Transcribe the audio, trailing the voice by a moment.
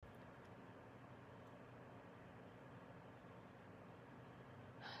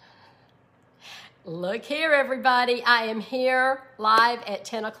Look here, everybody. I am here live at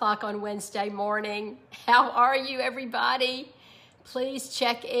 10 o'clock on Wednesday morning. How are you, everybody? Please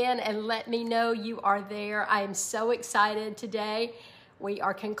check in and let me know you are there. I am so excited today. We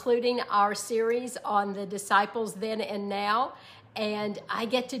are concluding our series on the disciples then and now, and I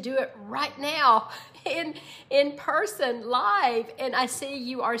get to do it right now in person, live, and I see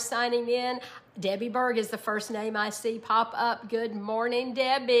you are signing in. Debbie Berg is the first name I see pop up. Good morning,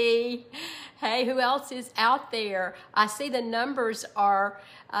 Debbie. Hey, who else is out there? I see the numbers are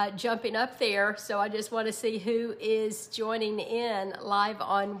jumping up there, so I just want to see who is joining in live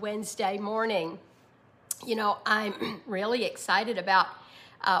on Wednesday morning. You know, I'm really excited about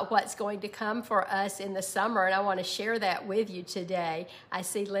what's going to come for us in the summer, and I want to share that with you today. I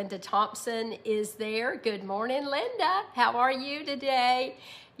see Linda Thompson is there. Good morning, Linda. How are you today?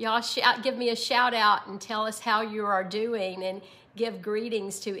 Y'all give me a shout out and tell us how you are doing and give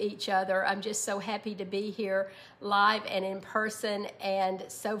greetings to each other. I'm just so happy to be here live and in person, and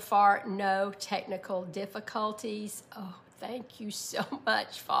so far no technical difficulties. Oh, thank you so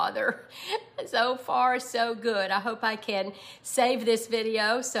much, Father. So far, so good. I hope I can save this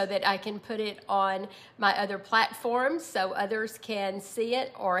video so that I can put it on my other platforms so others can see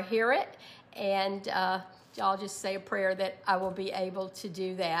it or hear it. And I'll just say a prayer that I will be able to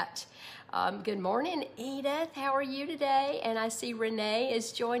do that. Good morning, Edith. How are you today? And I see Renee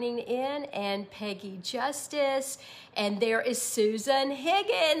is joining in, and Peggy Justice, and there is Susan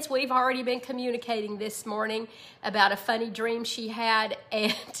Higgins. We've already been communicating this morning about a funny dream she had,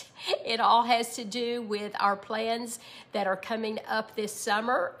 and it all has to do with our plans that are coming up this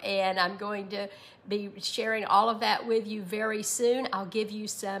summer, and I'm going to be sharing all of that with you very soon. I'll give you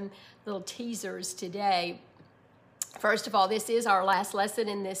some little teasers today. First of all, this is our last lesson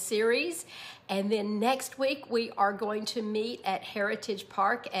in this series, and then next week we are going to meet at Heritage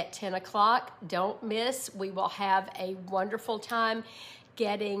Park at 10 o'clock. Don't miss. We will have a wonderful time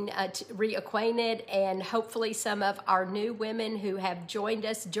getting reacquainted, and hopefully some of our new women who have joined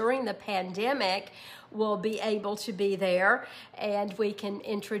us during the pandemic will be able to be there, and we can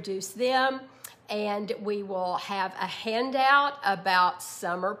introduce them. And we will have a handout about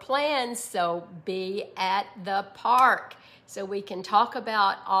summer plans, so be at the park so we can talk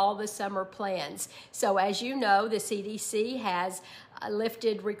about all the summer plans. So as you know, the CDC has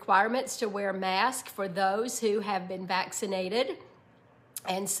lifted requirements to wear masks for those who have been vaccinated.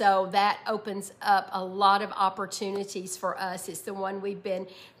 And so that opens up a lot of opportunities for us. It's the one we've been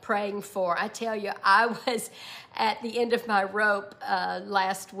praying for. I tell you, I was at the end of my rope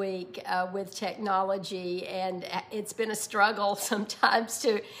last week with technology, and it's been a struggle sometimes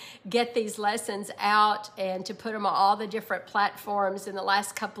to get these lessons out and to put them on all the different platforms. And the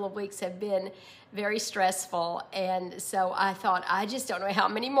last couple of weeks have been very stressful. And so I thought, I just don't know how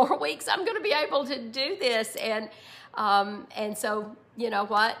many more weeks I'm going to be able to do this. And so, you know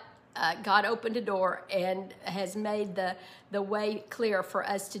what? God opened a door and has made the way clear for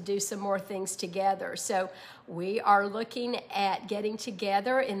us to do some more things together. So we are looking at getting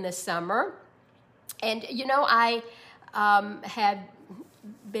together in the summer. And, you know, I've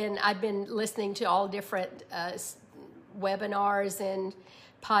been listening to all different webinars and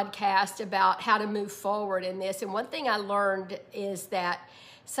podcasts about how to move forward in this. And one thing I learned is that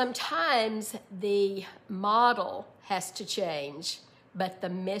sometimes the model has to change, but the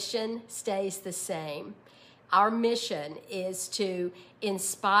mission stays the same. Our mission is to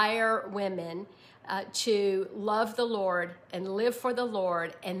inspire women to love the Lord and live for the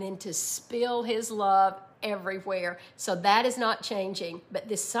Lord, and then to spill His love everywhere. So that is not changing. But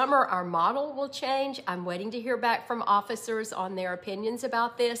this summer, our model will change. I'm waiting to hear back from officers on their opinions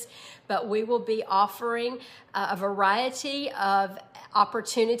about this, but we will be offering a variety of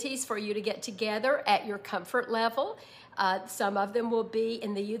opportunities for you to get together at your comfort level. Some of them will be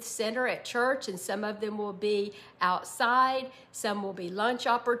in the youth center at church, and some of them will be outside. Some will be lunch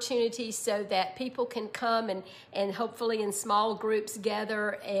opportunities so that people can come and hopefully in small groups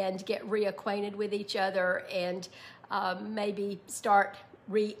gather and get reacquainted with each other, and maybe start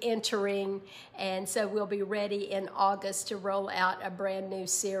re-entering. And so we'll be ready in August to roll out a brand new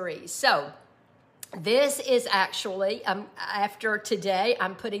series. So this is actually, after today,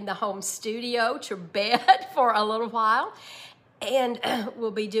 I'm putting the home studio to bed for a little while, and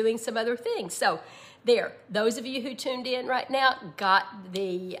we'll be doing some other things. So there, those of you who tuned in right now got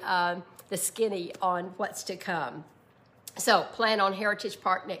the skinny on what's to come. So plan on Heritage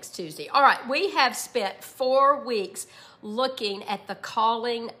Park next Tuesday. All right, we have spent 4 weeks looking at the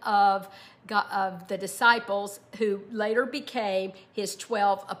calling of of the disciples who later became his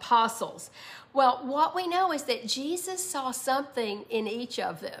 12 apostles. Well, what we know is that Jesus saw something in each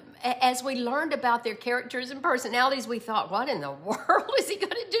of them. As we learned about their characters and personalities, we thought, what in the world is he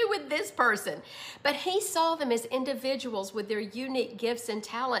going to do with this person? But he saw them as individuals with their unique gifts and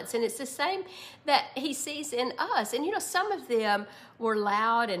talents. And it's the same that he sees in us. And some of them were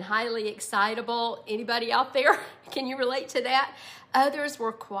loud and highly excitable. Anybody out there? Can you relate to that? Others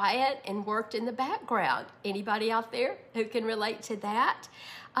were quiet and worked in the background. Anybody out there who can relate to that?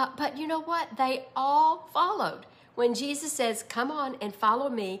 But you know what? They all followed. When Jesus says, come on and follow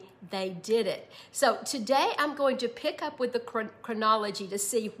me, they did it. So today I'm going to pick up with the chronology to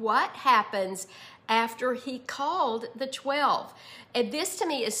see what happens after he called the 12. And this to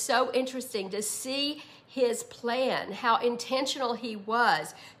me is so interesting to see his plan, how intentional he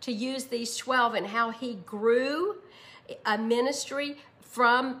was to use these 12 and how he grew a ministry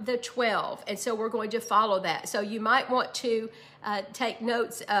from the 12. And so we're going to follow that. So you might want to take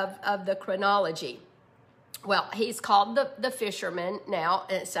notes of the chronology. Well, he's called the fishermen now,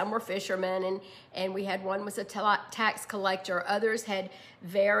 and some were fishermen, and we had one was a tax collector. Others had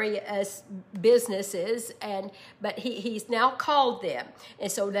various businesses, but he's now called them.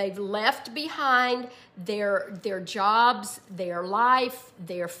 And so they've left behind their jobs, their life,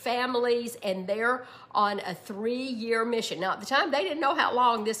 their families, and they're on a 3-year mission. Now, at the time, they didn't know how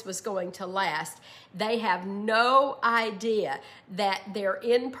long this was going to last. They have no idea that their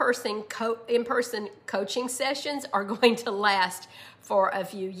in-person coaching sessions are going to last for a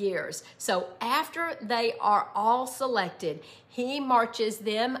few years. So after they are all selected, he marches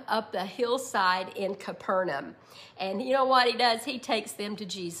them up the hillside in Capernaum. And you know what he does? He takes them to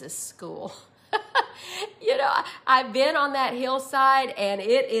Jesus' school. I've been on that hillside and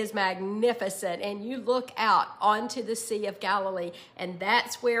it is magnificent. And you look out onto the Sea of Galilee, and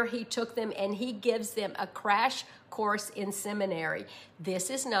that's where he took them, and he gives them a crash course in seminary. This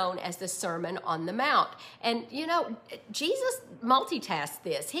is known as the Sermon on the Mount. And Jesus multitasked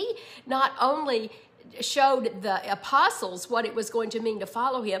this. He not only showed the apostles what it was going to mean to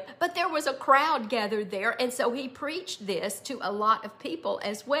follow him, but there was a crowd gathered there, and so he preached this to a lot of people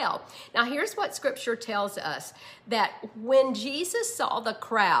as well. Now here's what scripture tells us, that when Jesus saw the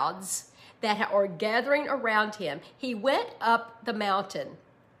crowds that are gathering around him, he went up the mountain.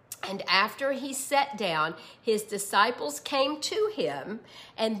 And after he sat down, his disciples came to him,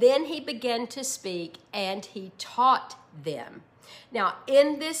 and then he began to speak, and he taught them. Now,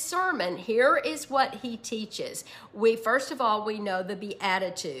 in this sermon, here is what he teaches. First of all, we know the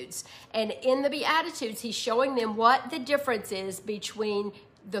Beatitudes. And in the Beatitudes, he's showing them what the difference is between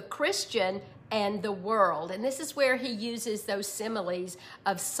the Christian and the world. And this is where he uses those similes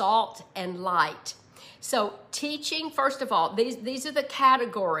of salt and light. So teaching, first of all, these are the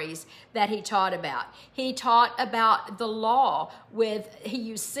categories that he taught about. He taught about the law he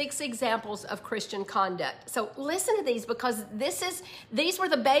used 6 examples of Christian conduct. So listen to these, because these were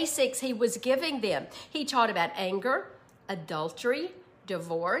the basics he was giving them. He taught about anger, adultery,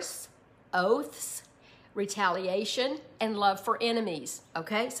 divorce, oaths, retaliation, and love for enemies.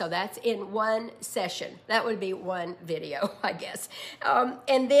 Okay, so that's in one session. That would be one video, I guess.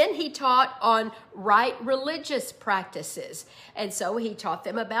 And then he taught on right religious practices. And so he taught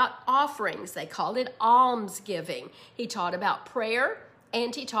them about offerings. They called it almsgiving. He taught about prayer,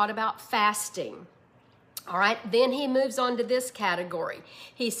 and he taught about fasting. All right, then he moves on to this category.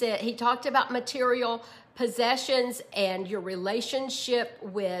 He talked about material possessions and your relationship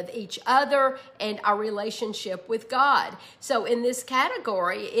with each other and our relationship with God. So in this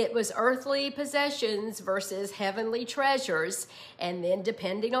category, it was earthly possessions versus heavenly treasures, and then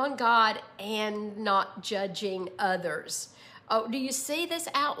depending on God and not judging others. Oh, do you see this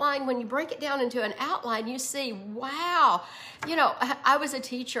outline? When you break it down into an outline, you see, wow. I was a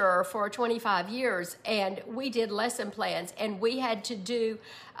teacher for 25 years, and we did lesson plans, and we had to do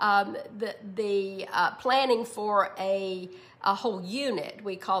the planning for a whole unit.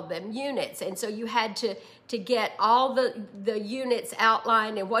 We called them units. And so you had to get all the units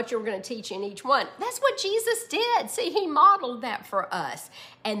outlined and what you were going to teach in each one. That's what Jesus did. See, he modeled that for us.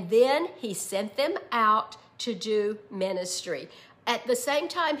 And then he sent them out to do ministry. At the same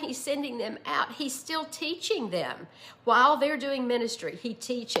time he's sending them out, he's still teaching them. While they're doing ministry, he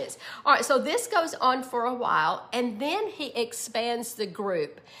teaches. All right, so this goes on for a while, and then he expands the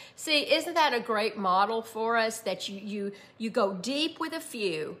group. See, isn't that a great model for us, that you go deep with a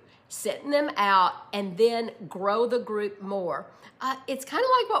few, send them out, and then grow the group more? It's kind of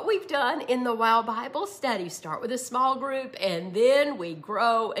like what we've done in the WOW Bible study. Start with a small group, and then we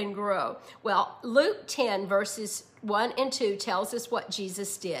grow and grow. Well, Luke 10, verses 1 and 2 tells us what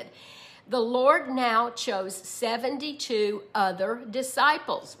Jesus did. The Lord now chose 72 other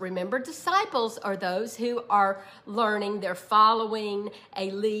disciples. Remember, disciples are those who are learning. They're following a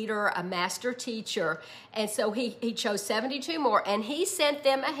leader, a master teacher. And so he chose 72 more, and he sent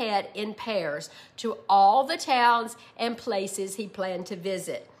them ahead in pairs to all the towns and places he planned to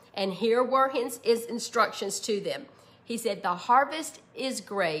visit. And here were his instructions to them. He said, the harvest is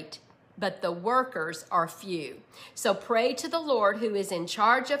great, but the workers are few. So pray to the Lord who is in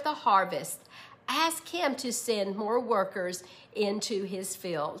charge of the harvest. Ask him to send more workers into his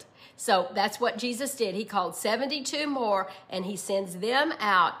field. So that's what Jesus did. He called 72 more, and he sends them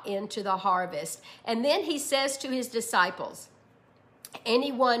out into the harvest. And then he says to his disciples,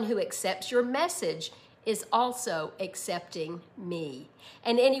 anyone who accepts your message is also accepting me.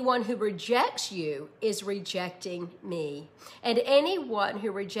 And anyone who rejects you is rejecting me. And anyone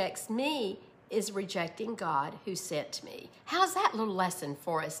who rejects me is rejecting God who sent me. How's that little lesson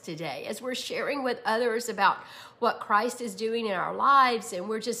for us today? As we're sharing with others about what Christ is doing in our lives, and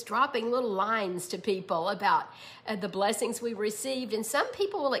we're just dropping little lines to people about the blessings we received. And some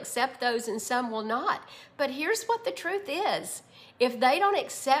people will accept those and some will not. But here's what the truth is. If they don't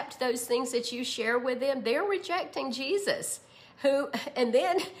accept those things that you share with them, they're rejecting Jesus, and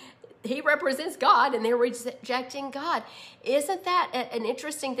then he represents God, and they're rejecting God. Isn't that an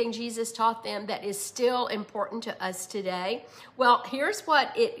interesting thing Jesus taught them that is still important to us today? Well, here's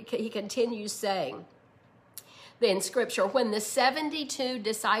what he continues saying in Scripture. When the 72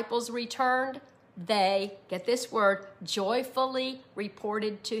 disciples returned, they, get this word, joyfully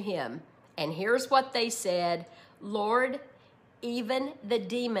reported to him. And here's what they said, Lord, even the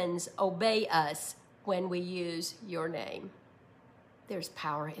demons obey us when we use your name. There's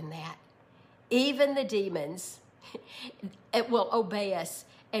power in that. Even the demons, it will obey us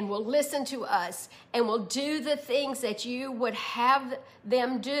and will listen to us and will do the things that you would have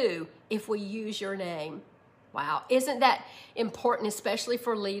them do if we use your name. Wow. Isn't that important, especially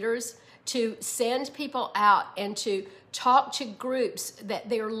for leaders, to send people out and to talk to groups that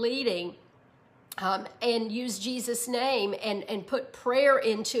they're leading and use Jesus' name and put prayer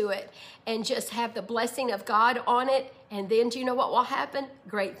into it and just have the blessing of God on it. And then do you know what will happen?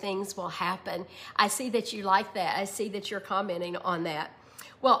 Great things will happen. I see that you like that. I see that you're commenting on that.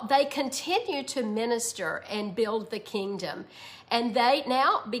 Well, they continue to minister and build the kingdom. And they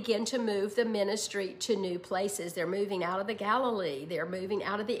now begin to move the ministry to new places. They're moving out of the Galilee. They're moving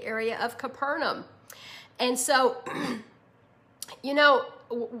out of the area of Capernaum. And so, you know,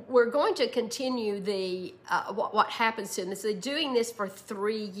 we're going to continue the what happens to them. So they're doing this for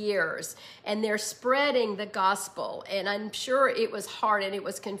 3 years, and they're spreading the gospel. And I'm sure it was hard and it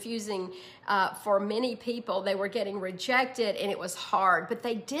was confusing for many people. They were getting rejected, and it was hard. But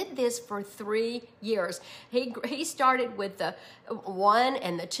they did this for 3 years. He started with the 1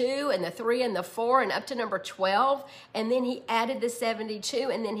 and the 2 and the 3 and the 4 and up to number 12, and then he added the 72,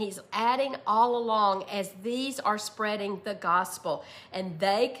 and then he's adding all along as these are spreading the gospel, and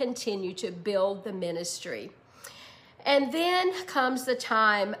they continue to build the ministry. And then comes the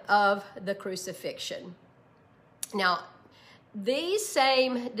time of the crucifixion. Now, these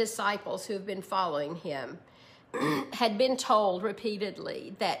same disciples who have been following him had been told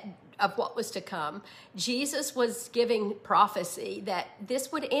repeatedly that of what was to come. Jesus was giving prophecy that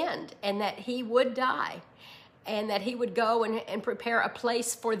this would end and that he would die and that he would go and prepare a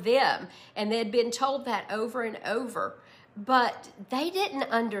place for them. And they had been told that over and over, but they didn't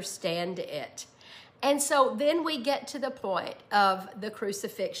understand it. And so then we get to the point of the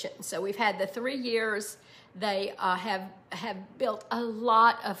crucifixion. So we've had the 3 years. They have built a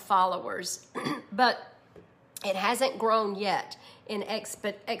lot of followers, but it hasn't grown yet in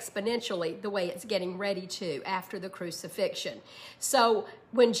exponentially the way it's getting ready to after the crucifixion. So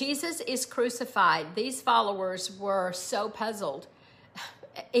when Jesus is crucified, these followers were so puzzled,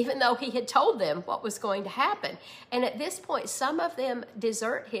 even though he had told them what was going to happen. And at this point, some of them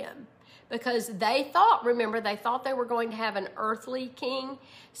desert him because they thought they were going to have an earthly king,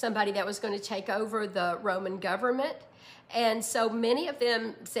 somebody that was going to take over the Roman government. And so many of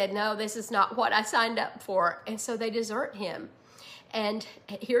them said, no, this is not what I signed up for. And so they desert him. And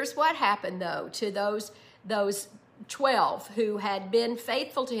here's what happened, though, to those 12 who had been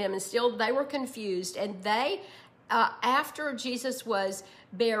faithful to him, and still they were confused. And they, after Jesus was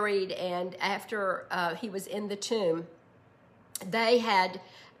buried and after he was in the tomb, they had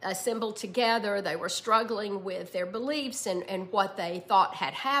assembled together. They were struggling with their beliefs and what they thought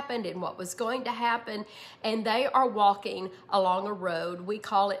had happened and what was going to happen. And they are walking along a road. We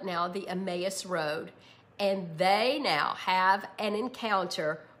call it now the Emmaus Road. And they now have an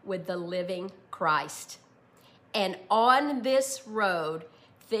encounter with the living Christ. And on this road,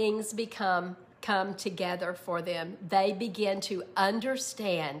 things come together for them. They begin to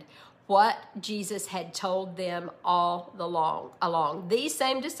understand what Jesus had told them all along. These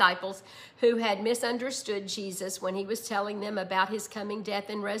same disciples who had misunderstood Jesus when he was telling them about his coming death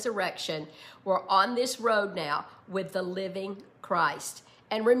and resurrection were on this road now with the living Christ.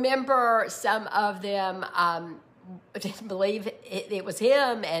 And remember, some of them didn't believe it was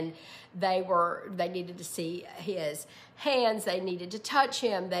him, and they needed to see his hands, they needed to touch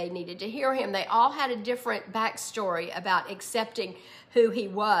him, they needed to hear him. They all had a different backstory about accepting who he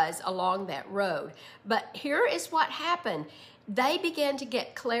was along that road. But here is what happened. They began to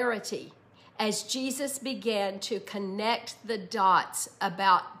get clarity as Jesus began to connect the dots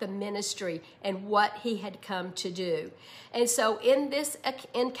about the ministry and what he had come to do. And so in this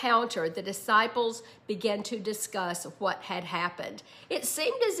encounter, the disciples began to discuss what had happened. It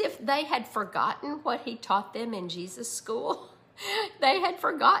seemed as if they had forgotten what he taught them in Jesus' school. They had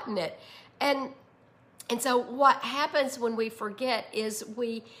forgotten it. And so what happens when we forget is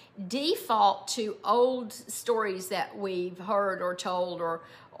we default to old stories that we've heard or told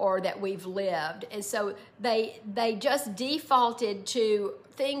or that we've lived. And so they just defaulted to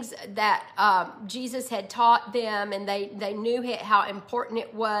things that Jesus had taught them, and they knew how important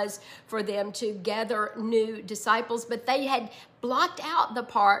it was for them to gather new disciples, but they had blocked out the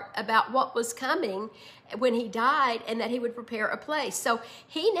part about what was coming when he died and that he would prepare a place. So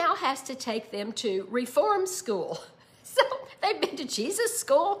he now has to take them to reform school. So they've been to Jesus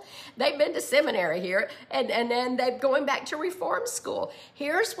school, they've been to seminary here, and then they're going back to reform school.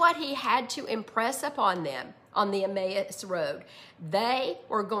 Here's what he had to impress upon them on the Emmaus Road. They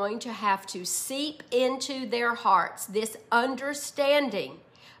were going to have to seep into their hearts this understanding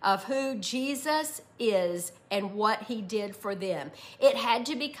of who Jesus is and what he did for them. It had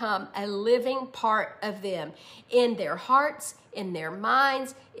to become a living part of them in their hearts, in their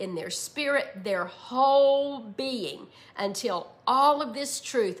minds, in their spirit, their whole being, until all of this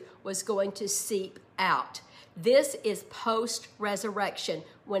truth was going to seep out. This is post-resurrection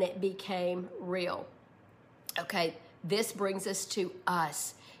when it became real. Okay, this brings us to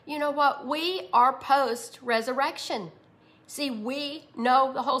us. You know what? We are post-resurrection. See, we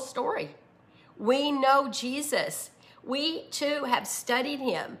know the whole story. We know Jesus. We too have studied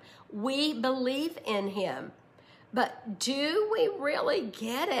him. We believe in him. But do we really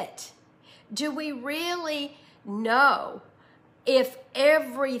get it? Do we really know if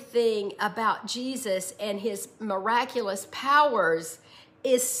everything about Jesus and his miraculous powers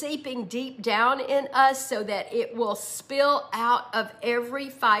is seeping deep down in us so that it will spill out of every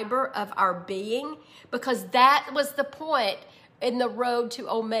fiber of our being? Because that was the point in the road to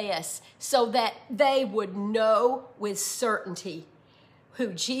Emmaus, so that they would know with certainty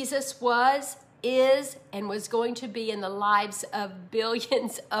who Jesus was, is, and was going to be in the lives of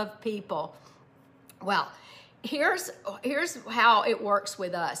billions of people. Well, here's how it works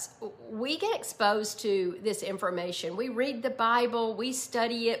with us. We get exposed to this information. We read the Bible, we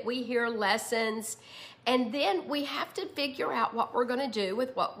study it, we hear lessons, and then we have to figure out what we're going to do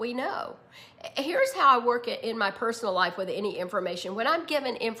with what we know. Here's how I work it in my personal life with any information. When I'm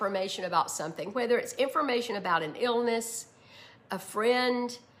given information about something, whether it's information about an illness, a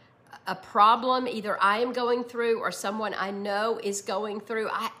friend, a problem either I am going through or someone I know is going through,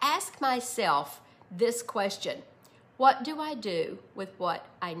 I ask myself this question: what do I do with what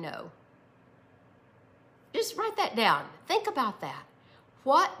I know? Just write that down. Think about that.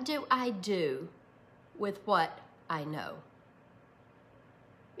 What do I do with what I know?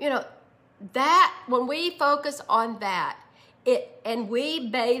 You know, that when we focus on that, and we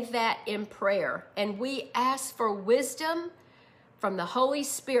bathe that in prayer, and we ask for wisdom from the Holy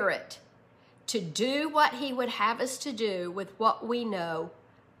Spirit to do what he would have us to do with what we know,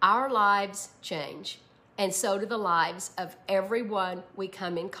 our lives change. And so do the lives of everyone we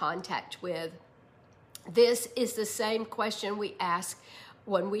come in contact with. This is the same question we ask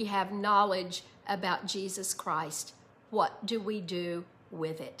when we have knowledge about Jesus Christ. What do we do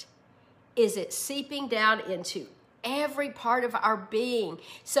with it? Is it seeping down into every part of our being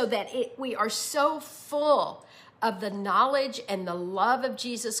so that we are so full of the knowledge and the love of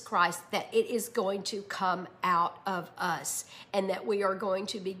Jesus Christ that it is going to come out of us, and that we are going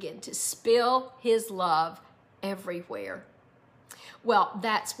to begin to spill his love everywhere? Well,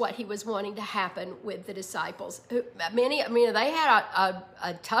 that's what he was wanting to happen with the disciples. They had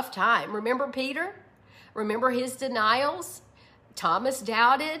a tough time. Remember Peter? Remember his denials? Thomas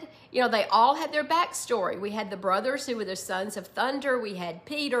doubted. You know, they all had their backstory. We had the brothers who were the sons of thunder. We had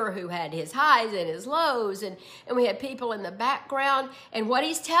Peter who had his highs and his lows, and we had people in the background. And what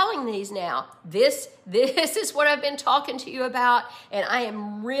he's telling these now, this is what I've been talking to you about, and I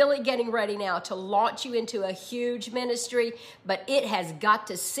am really getting ready now to launch you into a huge ministry, but it has got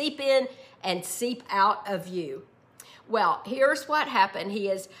to seep in and seep out of you. Well, here's what happened.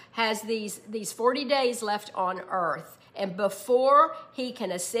 He has these 40 days left on earth. And before he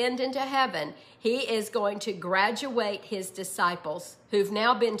can ascend into heaven, he is going to graduate his disciples who've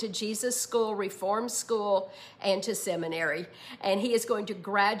now been to Jesus School, Reformed School, and to seminary. And he is going to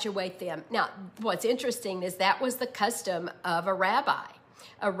graduate them. Now, what's interesting is that was the custom of a rabbi.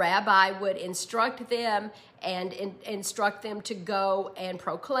 A rabbi would instruct them and instruct them to go and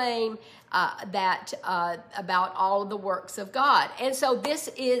proclaim about all of the works of God. And so this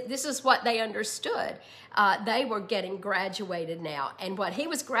is what they understood. They were getting graduated now. And what he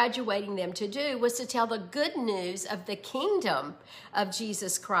was graduating them to do was to tell the good news of the kingdom of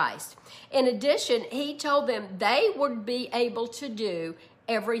Jesus Christ. In addition, he told them they would be able to do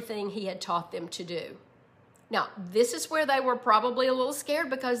everything he had taught them to do. Now, this is where they were probably a little scared,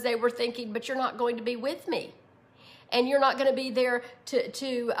 because they were thinking, but you're not going to be with me. And you're not going to be there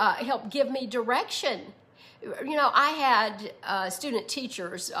to help give me direction. You know, I had student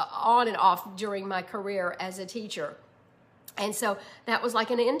teachers on and off during my career as a teacher. And so that was like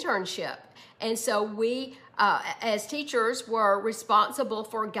an internship. And so we, as teachers, were responsible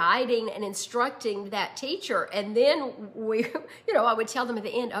for guiding and instructing that teacher. And then I would tell them at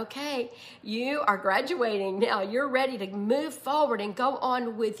the end, okay, you are graduating now. You're ready to move forward and go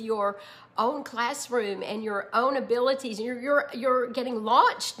on with your own classroom and your own abilities. And you're getting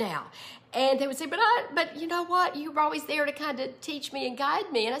launched now. And they would say, but you know what? You were always there to kind of teach me and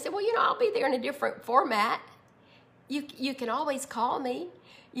guide me. And I said, well, I'll be there in a different format. You can always call me.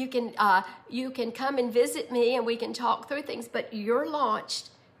 You can come and visit me, and we can talk through things, but you're launched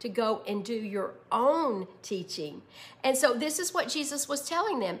to go and do your own teaching. And so this is what Jesus was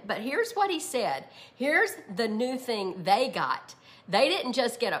telling them. But here's what he said. Here's the new thing they got. They didn't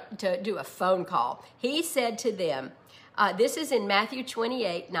just get to do a phone call. He said to them, this is in Matthew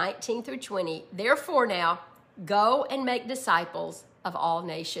 28, 19 through 20. Therefore now, go and make disciples of all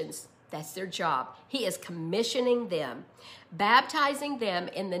nations. That's their job. He is commissioning them, baptizing them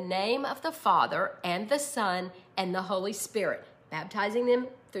in the name of the Father and the Son and the Holy Spirit, baptizing them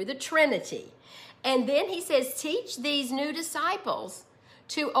through the Trinity. And then he says, teach these new disciples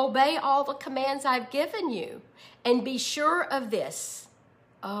to obey all the commands I've given you, and be sure of this.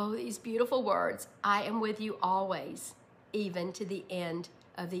 Oh, these beautiful words. I am with you always, even to the end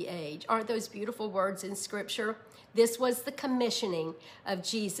of the age. Aren't those beautiful words in Scripture? This was the commissioning of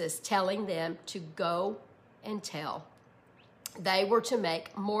Jesus, telling them to go and tell. They were to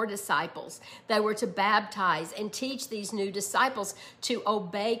make more disciples. They were to baptize and teach these new disciples to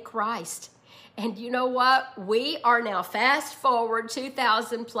obey Christ. And you know what? We are now, fast forward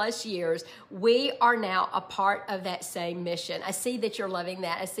 2,000 plus years, we are now a part of that same mission. I see that you're loving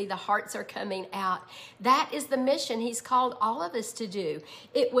that. I see the hearts are coming out. That is the mission he's called all of us to do.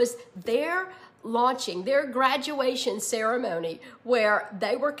 It was their launching, their graduation ceremony, where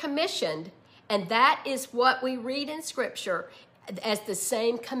they were commissioned. And that is what we read in Scripture as the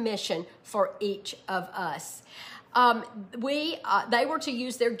same commission for each of us. They were to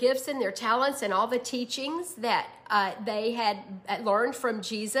use their gifts and their talents and all the teachings that they had learned from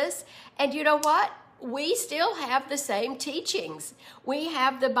Jesus. And you know what? We still have the same teachings. We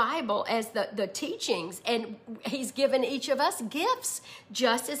have the Bible as the teachings, and he's given each of us gifts,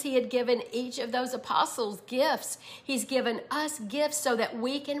 just as he had given each of those apostles gifts. He's given us gifts so that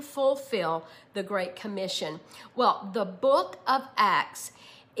we can fulfill the Great Commission. Well, the book of Acts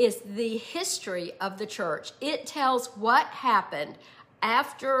is the history of the church. It tells what happened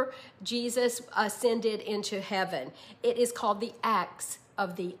after Jesus ascended into heaven. It is called the Acts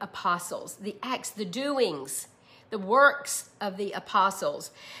of the Apostles. The Acts, the doings, the works of the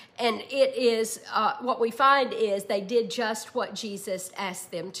apostles. And it is, what we find is they did just what Jesus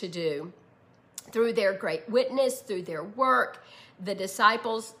asked them to do. Through their great witness, through their work, the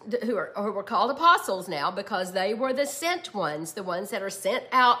disciples who were called apostles now, because they were the sent ones, the ones that are sent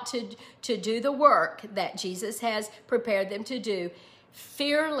out to do the work that Jesus has prepared them to do,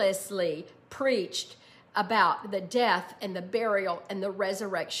 fearlessly preached about the death and the burial and the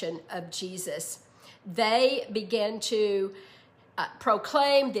resurrection of Jesus. They began to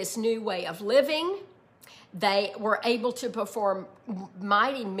proclaim this new way of living. They were able to perform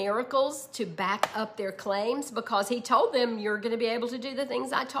mighty miracles to back up their claims because he told them, you're going to be able to do the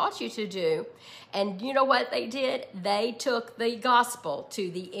things I taught you to do. And you know what they did? They took the gospel to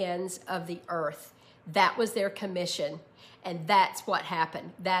the ends of the earth. That was their commission. And that's what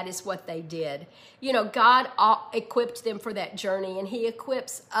happened. That is what they did. You know, God equipped them for that journey, and he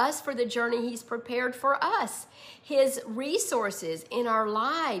equips us for the journey he's prepared for us. His resources in our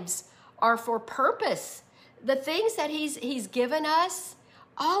lives are for purpose. The things that he's given us,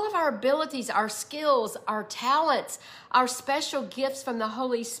 all of our abilities, our skills, our talents, our special gifts from the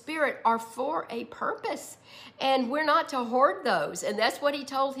Holy Spirit are for a purpose. And we're not to hoard those. And that's what he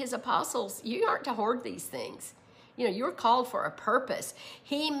told his apostles. You aren't to hoard these things. You know, you're called for a purpose.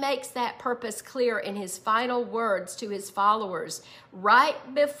 He makes that purpose clear in his final words to his followers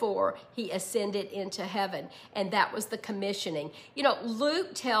right before he ascended into heaven. And that was the commissioning. You know, Luke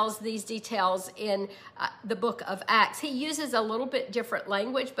tells these details in the book of Acts. He uses a little bit different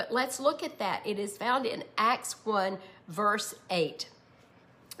language, but let's look at that. It is found in Acts 1, verse 8.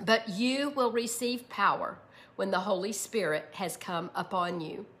 But you will receive power when the Holy Spirit has come upon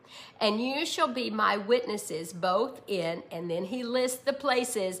you. And you shall be my witnesses both in, and then he lists the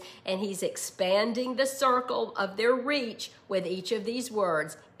places, and he's expanding the circle of their reach with each of these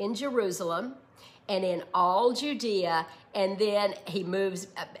words, in Jerusalem and in all Judea, and then he moves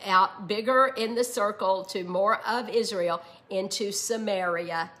out bigger in the circle to more of Israel, into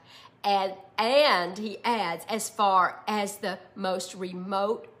Samaria, and he adds, as far as the most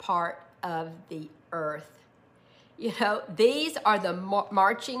remote part of the earth. You know, these are the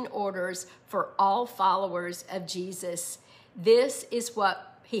marching orders for all followers of Jesus. This is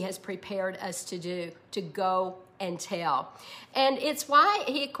what he has prepared us to do, to go and tell. And it's why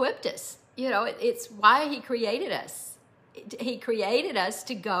he equipped us. You know, it's why he created us. He created us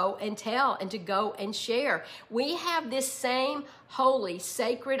to go and tell and to go and share. We have this same holy,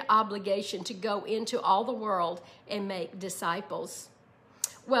 sacred obligation to go into all the world and make disciples.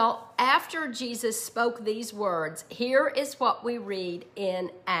 Well, after Jesus spoke these words, here is what we read in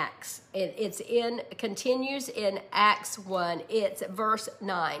Acts. It continues in Acts 1. It's verse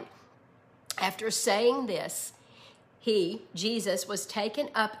 9. After saying this, Jesus, was taken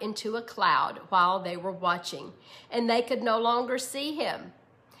up into a cloud while they were watching, and they could no longer see him.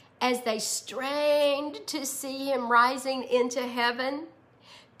 As they strained to see him rising into heaven,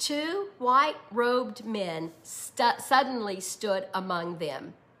 two white-robed men suddenly stood among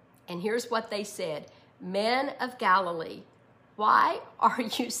them. And here's what they said, "Men of Galilee, why are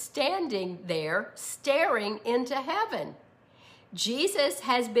you standing there staring into heaven? Jesus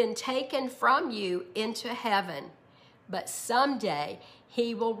has been taken from you into heaven, but someday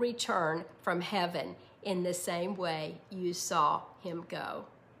he will return from heaven in the same way you saw him go."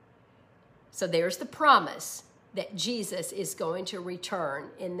 So there's the promise that Jesus is going to return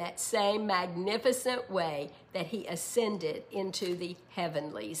in that same magnificent way that he ascended into the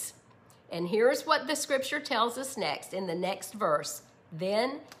heavenlies. And here's what the scripture tells us next in the next verse.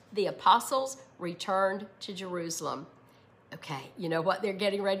 Then the apostles returned to Jerusalem. Okay, you know what they're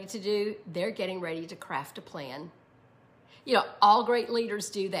getting ready to do? They're getting ready to craft a plan. You know, all great leaders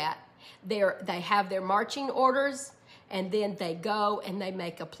do that. They have their marching orders, and then they go and they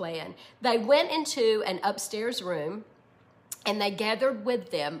make a plan. They went into an upstairs room, and they gathered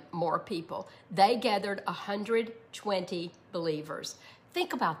with them more people. They gathered 120 believers.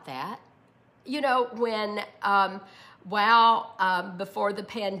 Think about that. You know, when, before the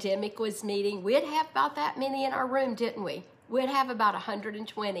pandemic was meeting, we'd have about that many in our room, didn't we? We'd have about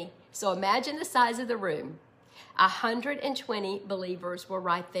 120. So imagine the size of the room. 120 believers were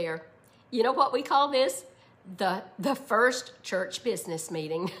right there. You know what we call this? The first church business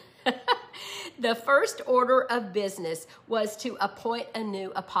meeting. The first order of business was to appoint a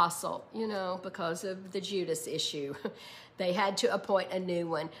new apostle, you know, because of the Judas issue. They had to appoint a new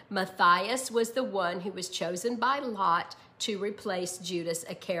one. Matthias was the one who was chosen by Lot to replace Judas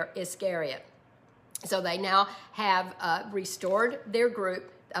Iscariot. So they now have restored their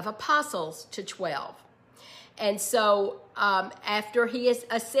group of apostles to 12. And so after he is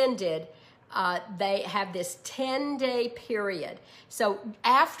ascended, they have this 10-day period. So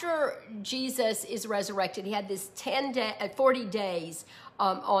after Jesus is resurrected, he had this 40 days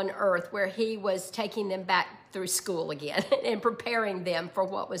on earth where he was taking them back through school again and preparing them for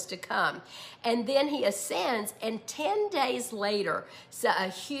what was to come. And then he ascends, and 10 days later, so a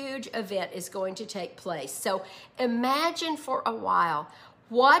huge event is going to take place. So imagine for a while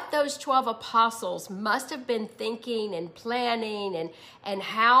what those 12 apostles must have been thinking and planning, and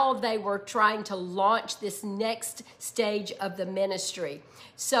how they were trying to launch this next stage of the ministry.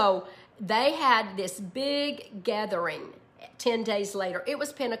 So they had this big gathering 10 days later. It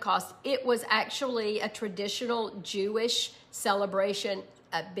was Pentecost. It was actually a traditional Jewish celebration,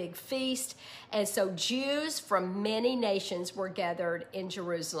 a big feast. And so Jews from many nations were gathered in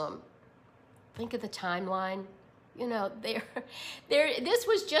Jerusalem. Think of the timeline. You know, this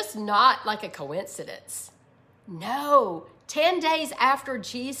was just not like a coincidence. No, 10 days after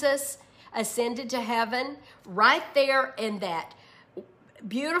Jesus ascended to heaven, right there in that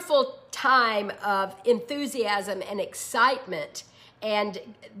beautiful time of enthusiasm and excitement, and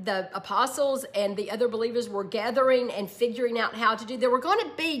the apostles and the other believers were gathering and figuring out how to do. There were going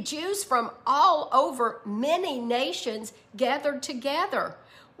to be Jews from all over many nations gathered together.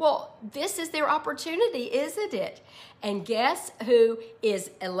 Well, this is their opportunity, isn't it? And guess who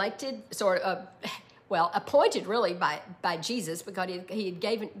is elected, appointed really by Jesus, because he had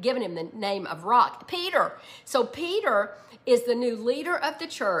given him the name of Rock? Peter. So Peter is the new leader of the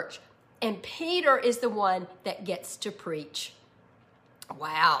church, and Peter is the one that gets to preach.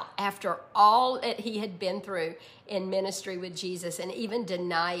 Wow. After all that he had been through in ministry with Jesus and even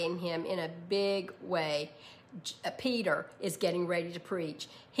denying him in a big way, Peter is getting ready to preach.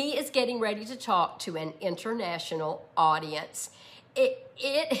 He is getting ready to talk to an international audience.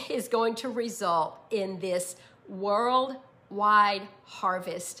 It is going to result in this worldwide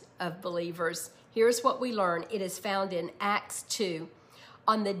harvest of believers. Here's what we learn. It is found in Acts 2.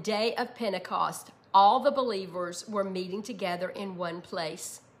 On the day of Pentecost, all the believers were meeting together in one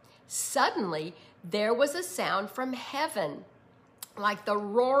place. Suddenly, there was a sound from heaven, like the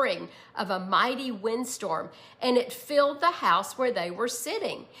roaring of a mighty windstorm, and it filled the house where they were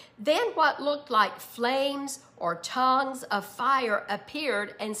sitting. Then what looked like flames or tongues of fire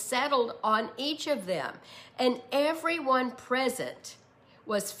appeared and settled on each of them, and everyone present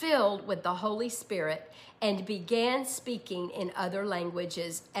was filled with the Holy Spirit and began speaking in other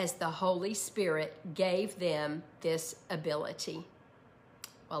languages as the Holy Spirit gave them this ability.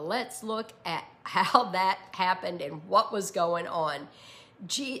 Well, let's look at how that happened and what was going on.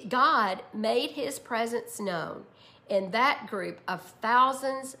 God made his presence known in that group of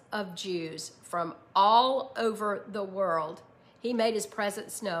thousands of Jews from all over the world. He made his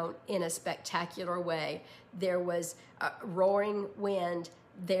presence known in a spectacular way. There was a roaring wind,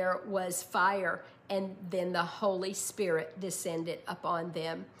 there was fire, and then the Holy Spirit descended upon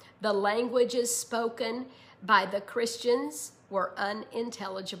them. The languages spoken by the Christians were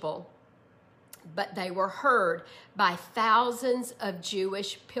unintelligible, but they were heard by thousands of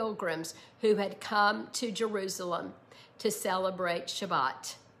Jewish pilgrims who had come to Jerusalem to celebrate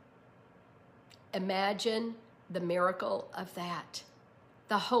Shabbat. Imagine the miracle of that.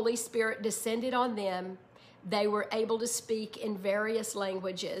 The Holy Spirit descended on them. They were able to speak in various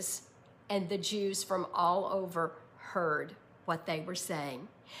languages, and the Jews from all over heard what they were saying.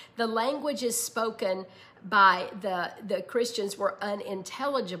 The languages spoken by the Christians were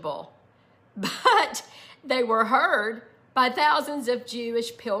unintelligible, but they were heard by thousands of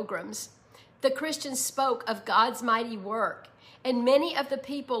Jewish pilgrims. The Christians spoke of God's mighty work, and many of the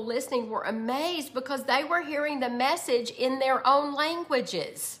people listening were amazed because they were hearing the message in their own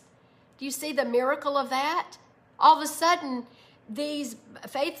languages. Do you see the miracle of that? All of a sudden, these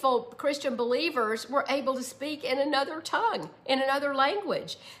faithful Christian believers were able to speak in another tongue, in another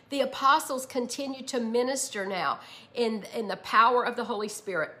language. The apostles continued to minister now in the power of the Holy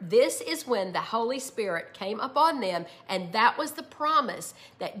Spirit. This is when the Holy Spirit came upon them, and that was the promise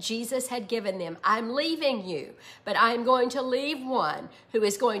that Jesus had given them. I'm leaving you, but I'm going to leave one who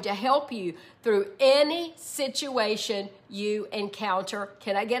is going to help you through any situation you encounter.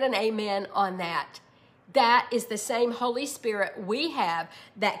 Can I get an amen on that? That is the same Holy Spirit we have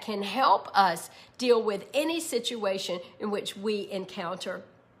that can help us deal with any situation in which we encounter.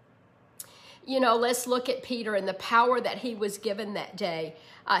 You know, let's look at Peter and the power that he was given that day.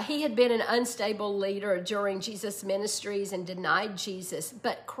 He had been an unstable leader during Jesus' ministries and denied Jesus,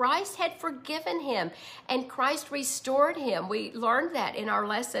 but Christ had forgiven him and Christ restored him. We learned that in our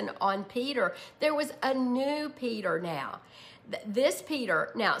lesson on Peter. There was a new Peter now. This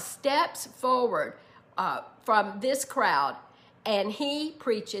Peter now steps forward from this crowd, and he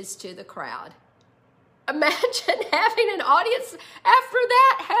preaches to the crowd. Imagine having an audience after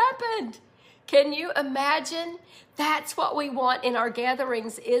that happened. Can you imagine? That's what we want in our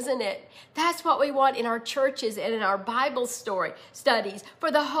gatherings, isn't it? That's what we want in our churches and in our Bible studies,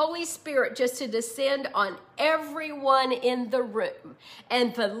 for the Holy Spirit just to descend on everyone in the room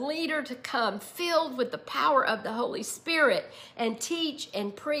and the leader to come filled with the power of the Holy Spirit and teach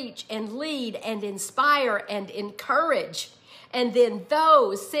and preach and lead and inspire and encourage. And then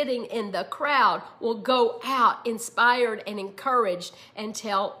those sitting in the crowd will go out inspired and encouraged and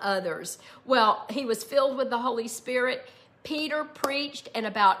tell others. Well, he was filled with the Holy Spirit. Peter preached, and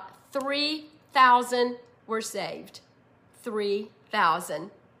about 3,000 were saved.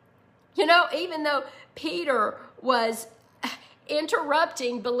 3,000. You know, even though Peter was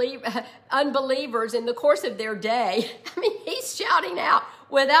interrupting unbelievers in the course of their day, I mean, he's shouting out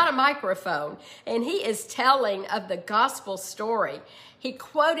without a microphone, and he is telling of the gospel story. He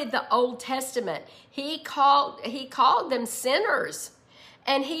quoted the Old Testament. He called them sinners,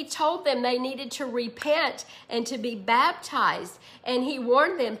 and he told them they needed to repent and to be baptized, and he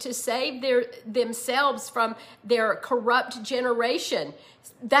warned them to save themselves from their corrupt generation.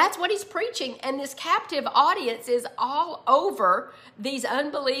 That's what he's preaching, and this captive audience is all over these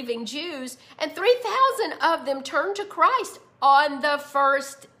unbelieving Jews, and 3,000 of them turned to Christ on the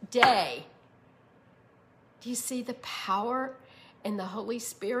first day. Do you see the power in the Holy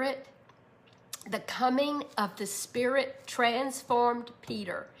Spirit? The coming of the Spirit transformed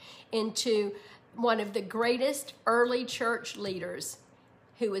Peter into one of the greatest early church leaders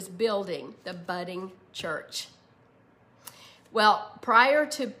who was building the budding church. Well, prior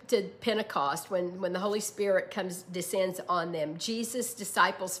to Pentecost, when the Holy Spirit descends on them, Jesus'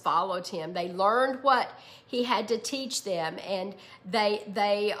 disciples followed him. They learned what he had to teach them, and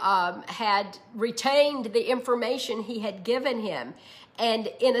they had retained the information he had given him.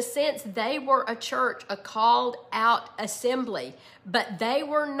 And in a sense, they were a church, a called out assembly, but they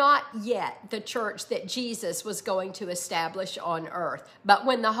were not yet the church that Jesus was going to establish on earth. But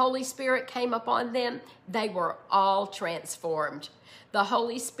when the Holy Spirit came upon them, they were all transformed. The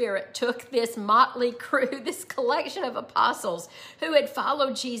Holy Spirit took this motley crew, this collection of apostles who had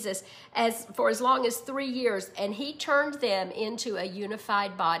followed Jesus for as long as 3 years, and he turned them into a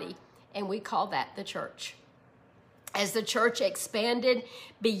unified body, and we call that the church. As the church expanded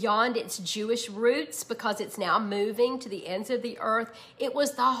beyond its Jewish roots, because it's now moving to the ends of the earth, it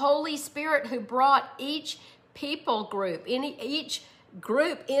was the Holy Spirit who brought each people group, each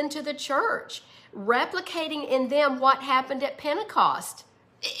group into the church, replicating in them what happened at Pentecost.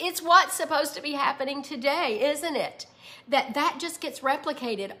 It's what's supposed to be happening today, isn't it? That just gets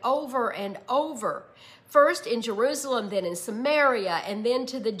replicated over and over. First in Jerusalem, then in Samaria, and then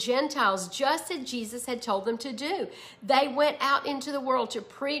to the Gentiles, just as Jesus had told them to do. They went out into the world to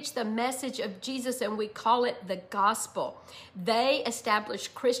preach the message of Jesus, and we call it the gospel. They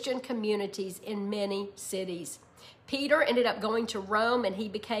established Christian communities in many cities. Peter ended up going to Rome, and he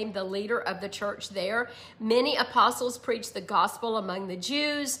became the leader of the church there. Many apostles preached the gospel among the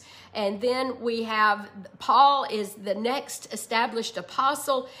Jews. And then we have Paul is the next established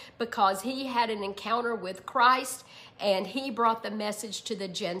apostle because he had an encounter with Christ, and he brought the message to the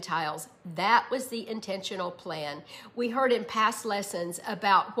Gentiles. That was the intentional plan. We heard in past lessons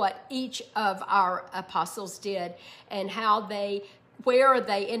about what each of our apostles did and where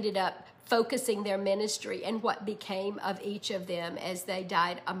they ended up focusing their ministry and what became of each of them as they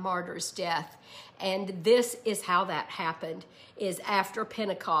died a martyr's death. And this is how that happened, after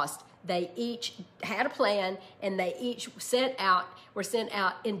Pentecost. They each had a plan, and they each were sent out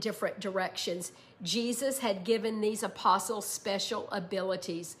in different directions. Jesus had given these apostles special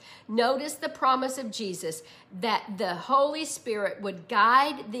abilities. Notice the promise of Jesus that the Holy Spirit would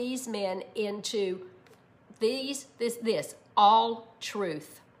guide these men into all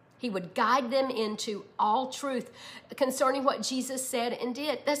truth. He would guide them into all truth concerning what Jesus said and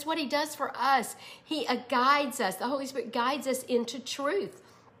did. That's what he does for us. He guides us. The Holy Spirit guides us into truth.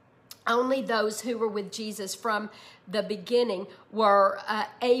 Only those who were with Jesus from the beginning were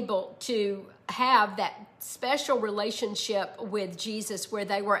able to have that special relationship with Jesus where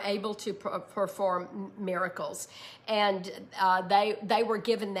they were able to perform miracles. And they were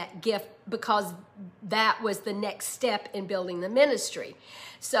given that gift because that was the next step in building the ministry.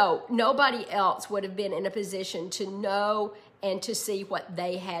 So nobody else would have been in a position to know and to see what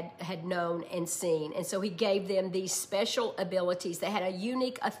they had known and seen. And so he gave them these special abilities. They had a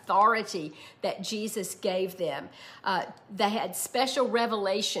unique authority that Jesus gave them. They had special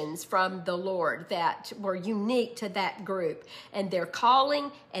revelations from the Lord that were unique to that group. And their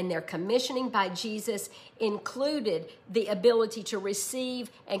calling and their commissioning by Jesus included the ability to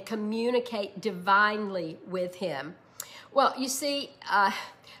receive and communicate divinely with him. Well, you see,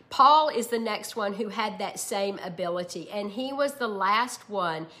 Paul is the next one who had that same ability, and he was the last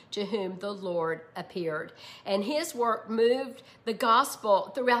one to whom the Lord appeared. And his work moved the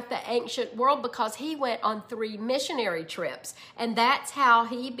gospel throughout the ancient world because he went on 3 missionary trips, and that's how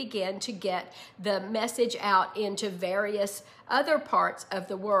he began to get the message out into various other parts of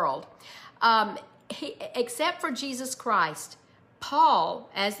the world. Except for Jesus Christ, Paul,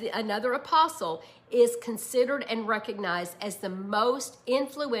 as another apostle, is considered and recognized as the most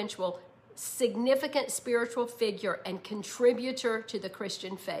influential, significant spiritual figure and contributor to the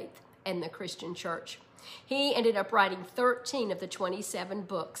Christian faith and the Christian church. He ended up writing 13 of the 27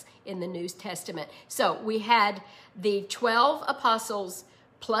 books in the New Testament. So we had the 12 apostles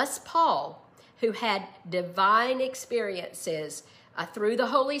plus Paul, who had divine experiences through the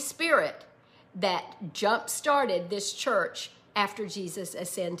Holy Spirit that jump-started this church after Jesus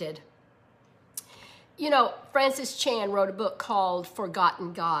ascended. You know, Francis Chan wrote a book called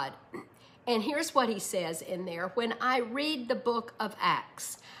Forgotten God. And here's what he says in there. When I read the book of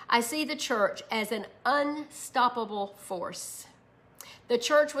Acts, I see the church as an unstoppable force. The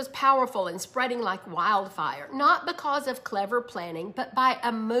church was powerful and spreading like wildfire, not because of clever planning, but by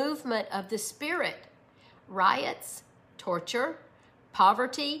a movement of the Spirit. Riots, torture,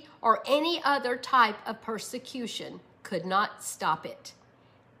 poverty, or any other type of persecution could not stop it.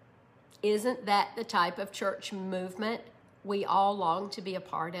 Isn't that the type of church movement we all long to be a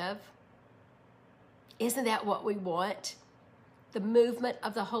part of? Isn't that what we want? The movement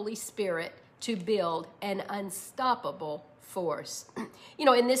of the Holy Spirit to build an unstoppable force. You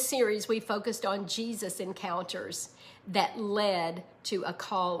know, in this series, we focused on Jesus encounters that led to a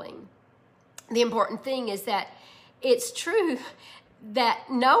calling. The important thing is that it's true that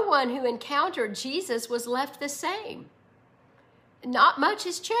no one who encountered Jesus was left the same. Not much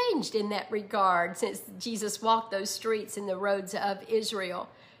has changed in that regard since Jesus walked those streets and the roads of Israel.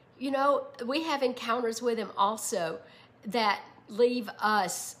 You know, we have encounters with him also that leave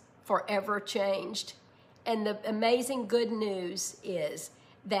us forever changed. And the amazing good news is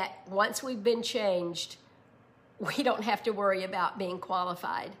that once we've been changed, we don't have to worry about being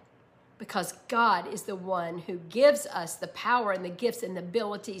qualified, because God is the one who gives us the power and the gifts and the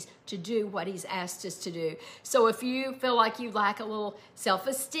abilities to do what he's asked us to do. So if you feel like you lack a little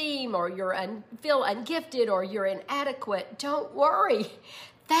self-esteem, or feel ungifted, or you're inadequate, don't worry.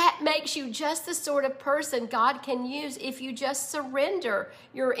 That makes you just the sort of person God can use if you just surrender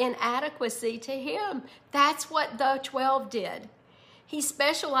your inadequacy to him. That's what the 12 did. He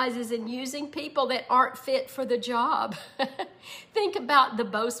specializes in using people that aren't fit for the job. Think about the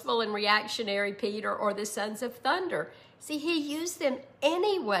boastful and reactionary Peter or the sons of thunder. See, he used them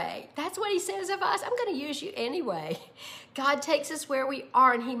anyway. That's what he says of us. I'm going to use you anyway. God takes us where we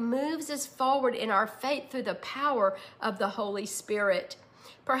are, and he moves us forward in our faith through the power of the Holy Spirit.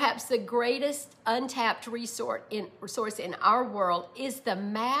 Perhaps the greatest untapped resource in our world is the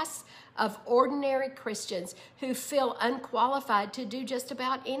mass of ordinary Christians who feel unqualified to do just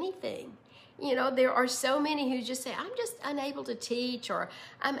about anything. You know, there are so many who just say, I'm just unable to teach, or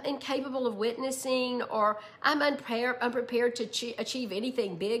I'm incapable of witnessing, or I'm unprepared to achieve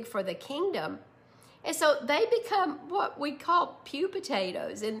anything big for the kingdom. And so they become what we call pew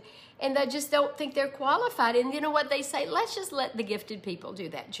potatoes, and they just don't think they're qualified. And you know what they say? Let's just let the gifted people do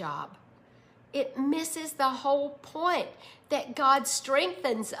that job. It misses the whole point that God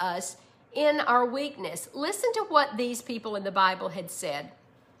strengthens us in our weakness. Listen to what these people in the Bible had said.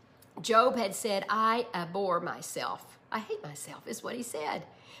 Job had said, I abhor myself. I hate myself, is what he said.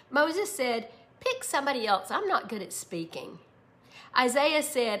 Moses said, pick somebody else. I'm not good at speaking. Isaiah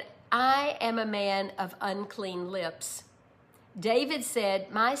said, I am a man of unclean lips. David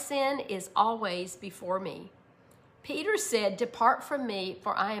said, my sin is always before me. Peter said, depart from me,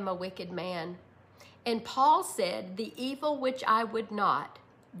 for I am a wicked man. And Paul said, the evil which I would not,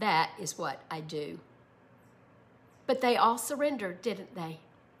 that is what I do. But they all surrendered, didn't they?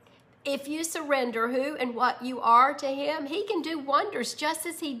 If you surrender who and what you are to him, he can do wonders just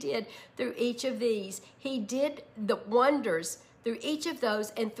as he did through each of these. He did the wonders through each of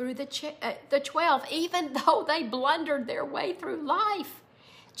those and through the 12, even though they blundered their way through life.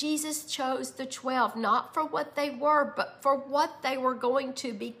 Jesus chose the 12, not for what they were, but for what they were going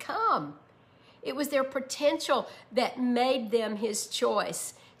to become. It was their potential that made them his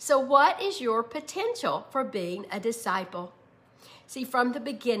choice. So what is your potential for being a disciple? See, from the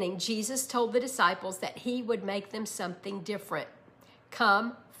beginning, Jesus told the disciples that he would make them something different.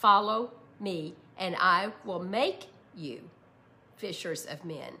 Come, follow me, and I will make you fishers of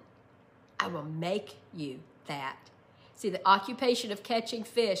men. I will make you that. See, the occupation of catching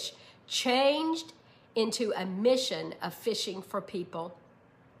fish changed into a mission of fishing for people.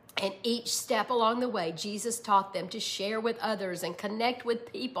 And each step along the way, Jesus taught them to share with others and connect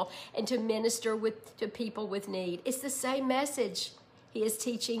with people and to minister to people with need. It's the same message he is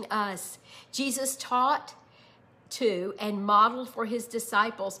teaching us. Jesus taught to and modeled for his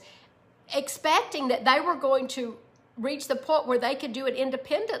disciples, expecting that they were going to reach the point where they could do it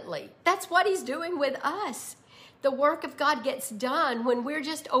independently. That's what he's doing with us. The work of God gets done when we're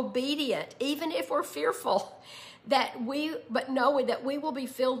just obedient, even if we're fearful, but knowing that we will be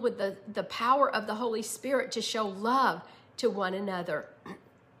filled with the power of the Holy Spirit to show love to one another.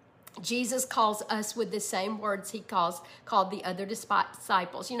 Jesus calls us with the same words he called the other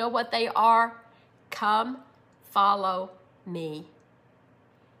disciples. You know what they are? Come, follow me.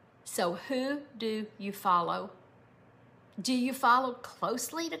 So who do you follow? Do you follow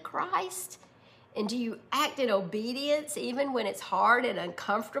closely to Christ? And do you act in obedience even when it's hard and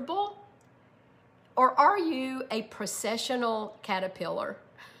uncomfortable? Or are you a processional caterpillar?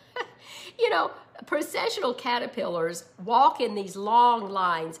 You know, processional caterpillars walk in these long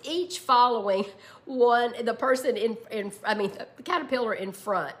lines, each following the caterpillar in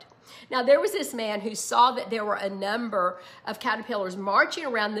front. Now, there was this man who saw that there were a number of caterpillars marching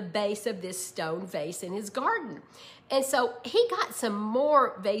around the base of this stone vase in his garden. And so he got some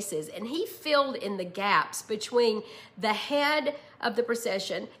more vases, and he filled in the gaps between the head of the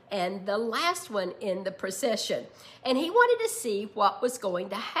procession and the last one in the procession. And he wanted to see what was going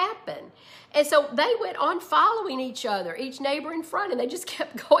to happen. And so they went on following each other, each neighbor in front, and they just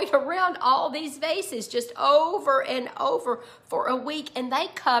kept going around all these vases just over and over for a week. And they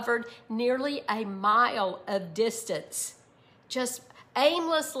covered nearly a mile of distance, just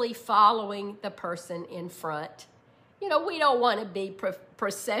aimlessly following the person in front. You know, we don't want to be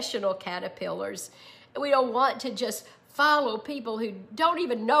processional caterpillars. We don't want to just follow people who don't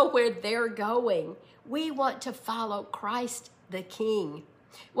even know where they're going. We want to follow Christ the King.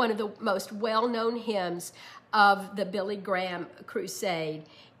 One of the most well-known hymns of the Billy Graham Crusade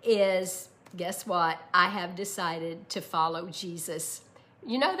is, guess what? I have decided to follow Jesus.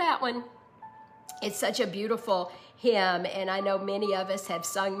 You know that one? It's such a beautiful hymn, and I know many of us have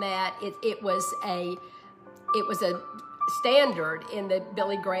sung that. It was a standard in the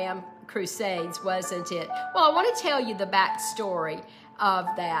Billy Graham Crusades, wasn't it? Well, I want to tell you the backstory of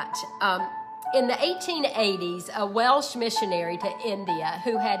that. In the 1880s, a Welsh missionary to India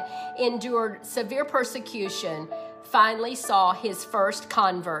who had endured severe persecution finally saw his first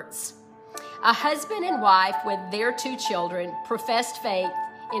converts. A husband and wife with their 2 children professed faith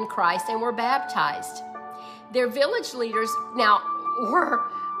in Christ and were baptized. Their village leaders now were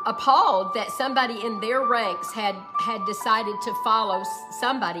appalled that somebody in their ranks had decided to follow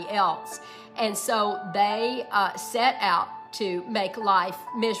somebody else. And so they set out to make life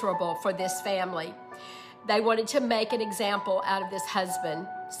miserable for this family. They wanted to make an example out of this husband.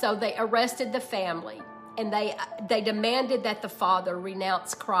 So they arrested the family, and they demanded that the father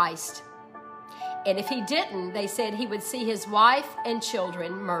renounce Christ. And if he didn't, they said he would see his wife and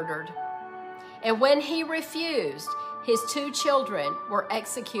children murdered. And when he refused, his 2 children were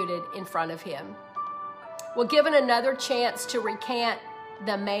executed in front of him. Well, given another chance to recant,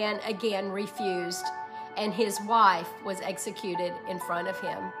 the man again refused, and his wife was executed in front of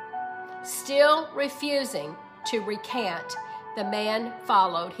him. Still refusing to recant, the man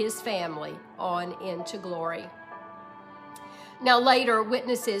followed his family on into glory. Now later,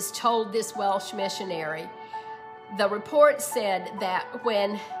 witnesses told this Welsh missionary, the report said that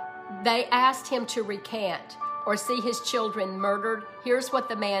when they asked him to recant or see his children murdered, here's what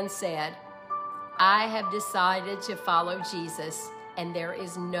the man said: I have decided to follow Jesus, and there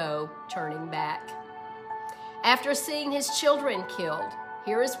is no turning back. After seeing his children killed,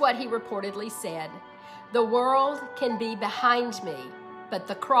 here is what he reportedly said: the world can be behind me, but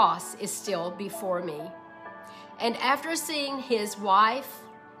the cross is still before me. And after seeing his wife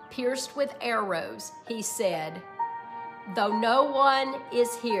pierced with arrows, he said, though no one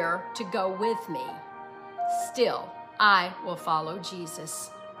is here to go with me, still I will follow Jesus.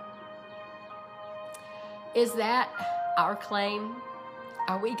 Is that our claim?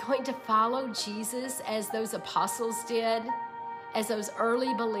 Are we going to follow Jesus as those apostles did, as those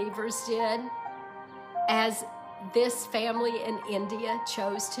early believers did, as this family in India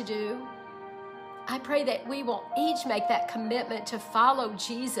chose to do? I pray that we will each make that commitment to follow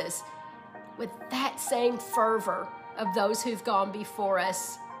Jesus with that same fervor of those who've gone before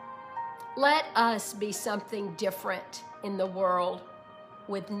us. Let us be something different in the world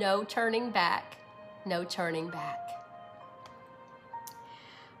with no turning back, no turning back.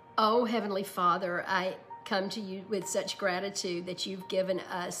 Oh, Heavenly Father, I come to you with such gratitude that you've given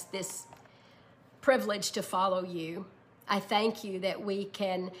us this privilege to follow you. I thank you that we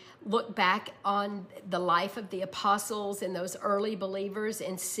can look back on the life of the apostles and those early believers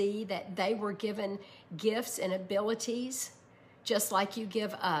and see that they were given gifts and abilities just like you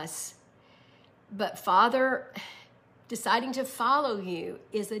give us. But Father, deciding to follow you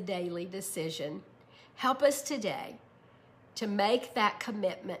is a daily decision. Help us today to make that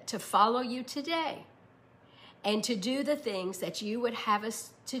commitment to follow you today and to do the things that you would have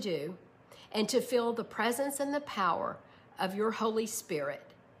us to do, and to feel the presence and the power of your Holy Spirit,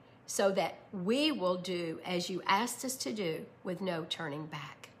 so that we will do as you asked us to do with no turning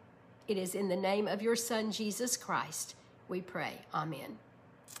back. It is in the name of your Son, Jesus Christ, we pray. Amen.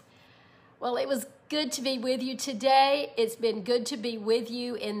 Well, it was good to be with you today. It's been good to be with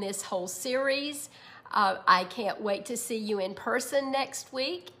you in this whole series. I can't wait to see you in person next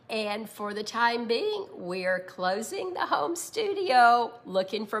week. And for the time being, we're closing the home studio,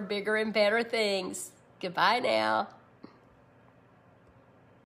 looking for bigger and better things. Goodbye now.